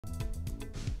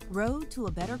Road to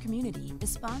a Better Community is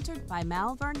sponsored by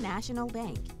Malvern National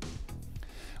Bank.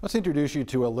 Let's introduce you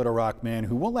to a Little Rock man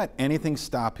who won't let anything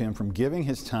stop him from giving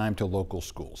his time to local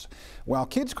schools. While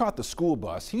kids caught the school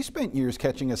bus, he spent years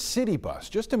catching a city bus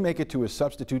just to make it to his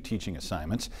substitute teaching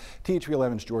assignments.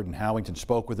 THV11's Jordan Howington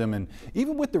spoke with him, and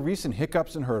even with the recent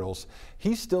hiccups and hurdles,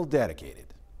 he's still dedicated.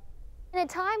 In a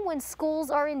time when schools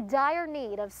are in dire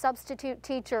need of substitute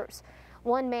teachers,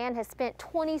 one man has spent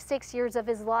 26 years of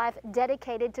his life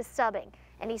dedicated to subbing,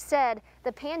 and he said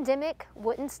the pandemic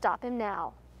wouldn't stop him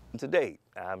now. To date,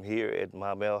 I'm here at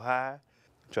Maumelle High,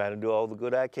 trying to do all the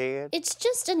good I can. It's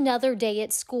just another day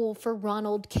at school for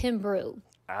Ronald Kimbrew.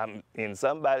 I'm in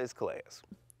somebody's class.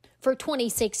 For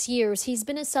 26 years, he's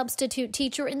been a substitute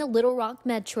teacher in the Little Rock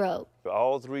Metro.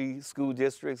 All three school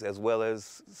districts, as well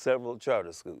as several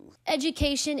charter schools.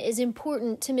 Education is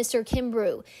important to Mr.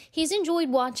 Kimbrew. He's enjoyed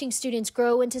watching students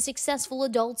grow into successful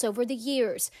adults over the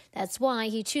years. That's why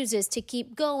he chooses to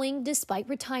keep going despite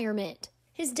retirement.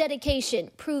 His dedication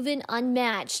proven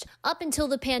unmatched. Up until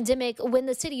the pandemic, when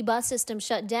the city bus system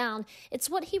shut down, it's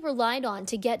what he relied on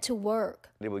to get to work.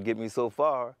 It would get me so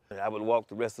far, and I would walk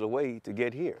the rest of the way to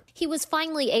get here. He was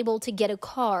finally able to get a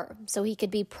car so he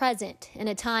could be present in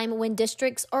a time when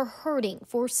districts are hurting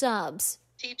for subs.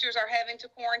 Teachers are having to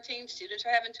quarantine, students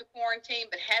are having to quarantine,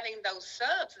 but having those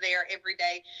subs there every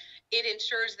day, it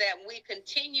ensures that we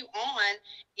continue on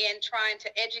in trying to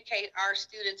educate our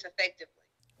students effectively.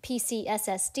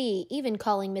 PCSSD even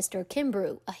calling Mr.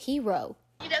 Kimbrew a hero.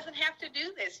 He doesn't have to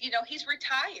do this. You know, he's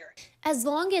retired. As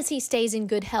long as he stays in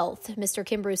good health, Mr.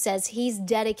 Kimbrew says he's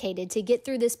dedicated to get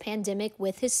through this pandemic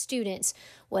with his students,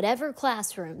 whatever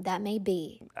classroom that may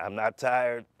be. I'm not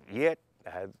tired yet.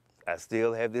 I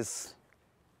still have this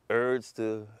urge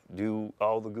to do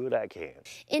all the good I can.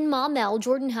 In Maumelle,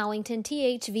 Jordan Howington,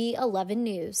 THV 11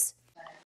 News.